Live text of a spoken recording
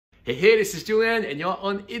Hey, this is Julian and you're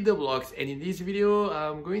on Eat the Blocks, and in this video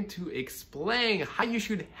I'm going to explain how you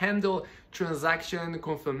should handle transaction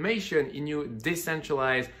confirmation in your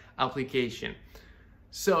decentralized application.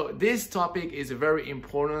 So this topic is very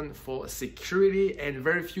important for security and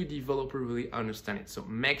very few developers really understand it. So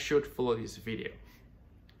make sure to follow this video.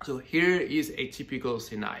 So here is a typical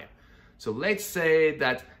scenario. So let's say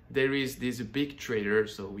that there is this big trader,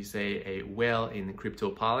 so we say a whale in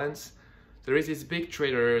crypto parlance. There is this big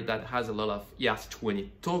trader that has a lot of ERC20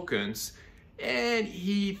 tokens, and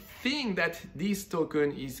he thinks that this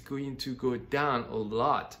token is going to go down a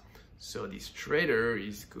lot. So this trader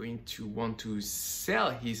is going to want to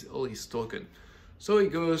sell all his token. So he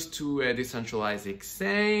goes to a decentralized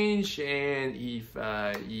exchange, and if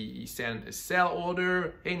he sends a sell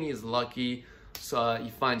order and he's lucky, so he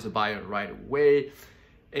finds a buyer right away.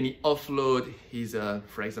 And he offload his,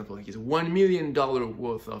 for example, his $1 million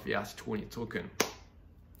worth of ERC20 token.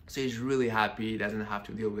 So he's really happy, he doesn't have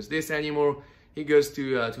to deal with this anymore. He goes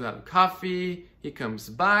to have coffee, he comes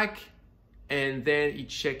back, and then he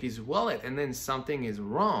checks his wallet, and then something is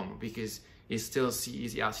wrong because he still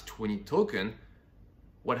sees his ERC20 token.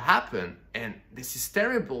 What happened? And this is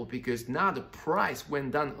terrible because now the price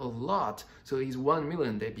went down a lot. So his 1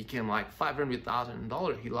 million, they became like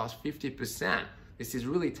 $500,000. He lost 50%. This is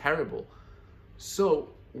really terrible. So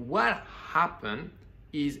what happened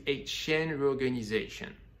is a chain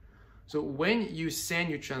reorganization. So when you send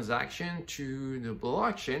your transaction to the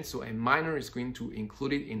blockchain, so a miner is going to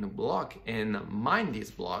include it in the block and mine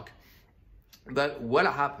this block. But what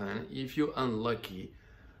happened if you're unlucky?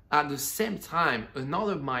 At the same time,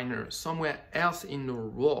 another miner somewhere else in the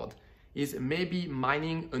world is maybe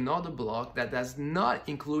mining another block that does not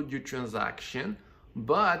include your transaction,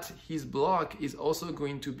 but his block is also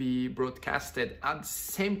going to be broadcasted at the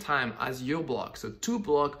same time as your block. So two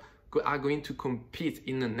blocks are going to compete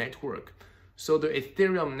in the network. So the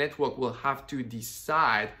Ethereum network will have to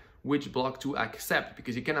decide which block to accept,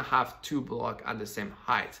 because you cannot have two blocks at the same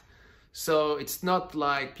height. So it's not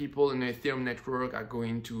like people in the Ethereum network are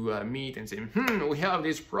going to meet and say, we have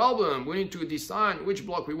this problem, we need to decide which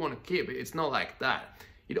block we want to keep. It's not like that.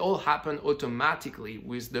 It all happened automatically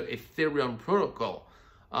with the Ethereum protocol.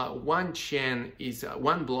 One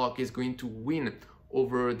block is going to win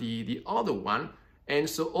over the other one. And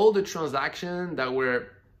so all the transactions that were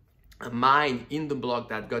mined in the block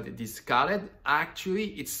that got discarded, actually,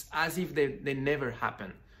 it's as if they never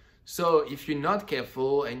happened. So if you're not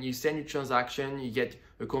careful and you send your transaction, you get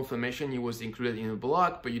a confirmation it was included in the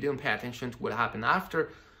block, but you didn't pay attention to what happened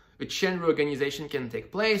after, a chain reorganization can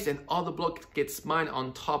take place and all the block gets mined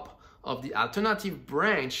on top of the alternative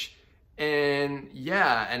branch. And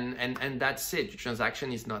yeah, and that's it. Your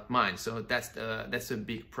transaction is not mined. So that's a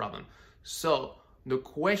big problem. So the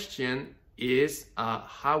question is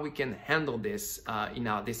how we can handle this in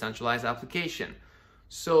our decentralized application.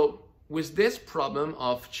 So with this problem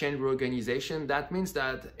of chain reorganization, that means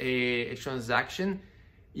that a transaction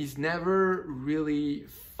is never really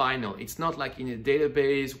final. It's not like in a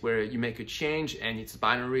database where you make a change and it's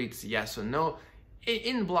binary, it's yes or no.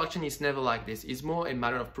 In blockchain, it's never like this. It's more a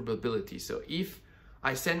matter of probability. So if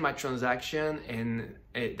I send my transaction and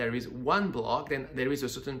there is one block, then there is a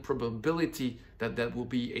certain probability that that will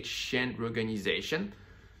be a chain reorganization.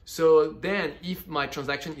 So then if my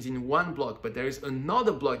transaction is in one block, but there is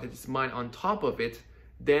another block that is mined on top of it,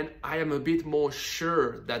 then I am a bit more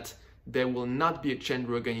sure that there will not be a chain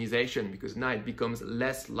reorganization, because now it becomes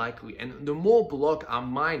less likely. And the more blocks are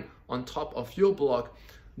mined on top of your block,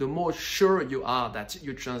 the more sure you are that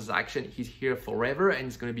your transaction is here forever, and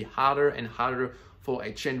it's going to be harder and harder for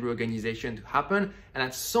a chain reorganization to happen. And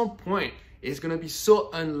at some point, it's going to be so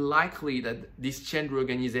unlikely that this chain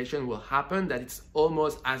reorganization will happen that it's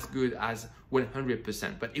almost as good as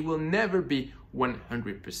 100%, but it will never be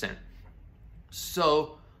 100%.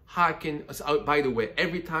 So by the way,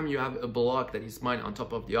 every time you have a block that is mined on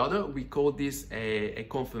top of the other, we call this a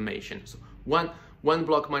confirmation. So one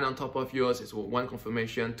block mined on top of yours is one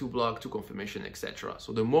confirmation, two confirmation, etc.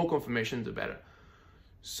 So the more confirmation, the better.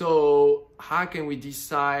 So how can we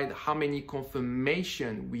decide how many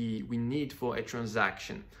confirmation we need for a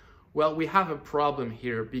transaction? Well, we have a problem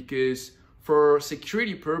here because for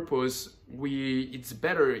security purpose, it's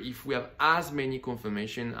better if we have as many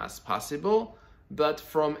confirmation as possible. But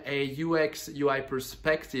from a UX UI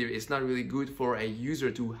perspective, it's not really good for a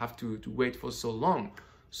user to have to wait for so long.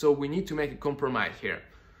 So we need to make a compromise here.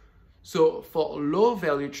 So for low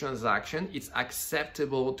value transaction, it's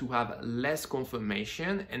acceptable to have less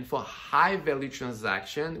confirmation, and for high value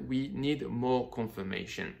transaction, we need more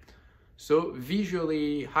confirmation. So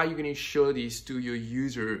visually, how are you going to show this to your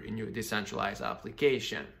user in your decentralized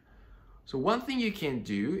application? So one thing you can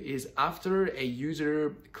do is after a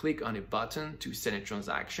user click on a button to send a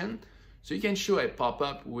transaction, so you can show a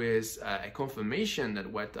pop-up with a confirmation that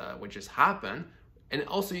what just happened, and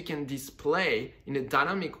also you can display in a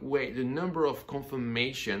dynamic way the number of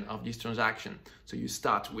confirmation of this transaction. So you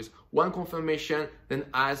start with one confirmation, then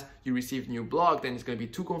as you receive new block, then it's going to be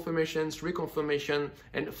 2 confirmations, 3 confirmation,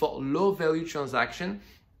 and for low value transaction,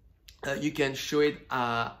 you can show it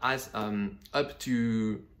as up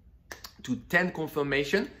to 10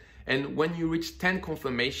 confirmation. And when you reach 10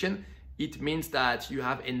 confirmation, it means that you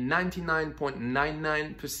have a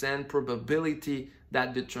 99.99% probability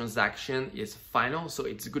that the transaction is final. So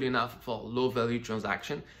it's good enough for low value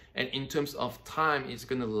transaction. And in terms of time, it's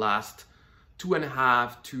gonna last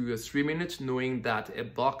 2.5 to 3 minutes, knowing that a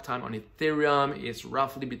block time on Ethereum is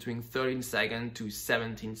roughly between 13 seconds to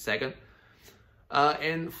 17 seconds.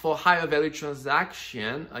 And for higher value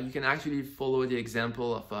transaction, you can actually follow the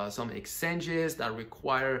example of some exchanges that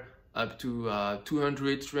require up to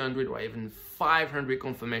 200, 300, or even 500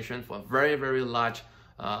 confirmation for a very large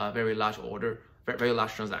order, very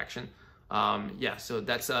large transaction. Yeah, so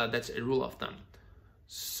that's a rule of thumb.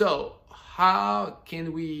 So how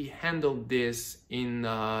can we handle this in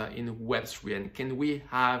Web3, and can we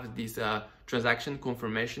have this transaction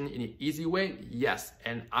confirmation in an easy way? Yes,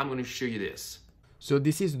 and I'm going to show you this. So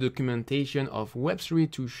this is the documentation of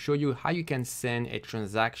Web3 to show you how you can send a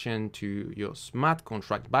transaction to your smart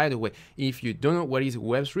contract. By the way, if you don't know what is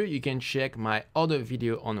Web3, you can check my other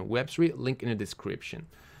video on Web3, link in the description.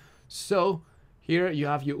 So here you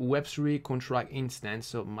have your Web3 contract instance.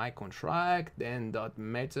 So my contract, then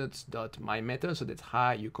 .methods.myMethod. So that's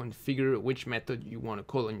how you configure which method you want to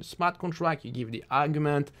call on your smart contract. You give the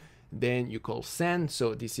argument, then you call send.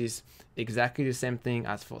 So this is exactly the same thing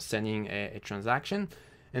as for sending a transaction.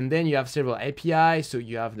 And then you have several APIs. So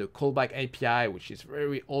you have the callback API, which is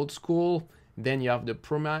very old school. Then you have the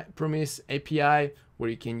promise API, where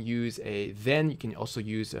you can use you can also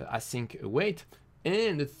use async await.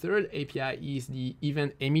 And the third API is the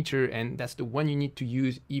event emitter, and that's the one you need to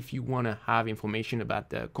use if you want to have information about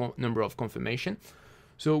the number of confirmation.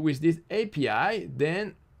 So with this API,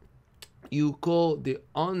 then you call the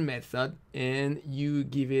on method and you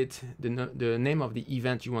give it the name of the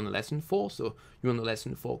event you want to listen for. So you want to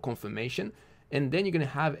listen for confirmation, and then you're going to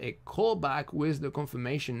have a callback with the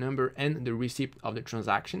confirmation number and the receipt of the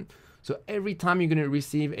transaction. So every time you're going to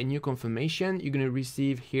receive a new confirmation, you're going to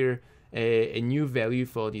receive here a new value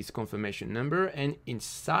for this confirmation number, and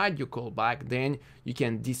inside your callback, then you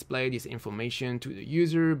can display this information to the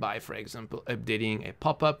user by, for example, updating a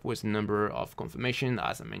pop-up with number of confirmation,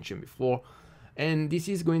 as I mentioned before. And this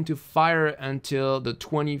is going to fire until the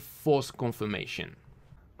 24th confirmation.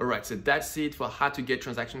 All right, so that's it for how to get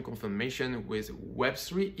transaction confirmation with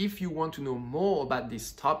Web3. If you want to know more about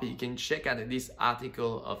this topic, you can check out this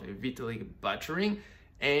article of Vitalik Buterin.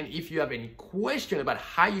 And if you have any question about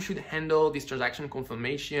how you should handle this transaction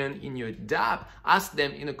confirmation in your Dapps, ask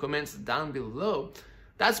them in the comments down below.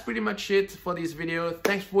 That's pretty much it for this video.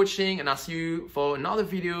 Thanks for watching, and I'll see you for another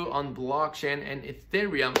video on blockchain and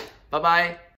Ethereum. Bye-bye.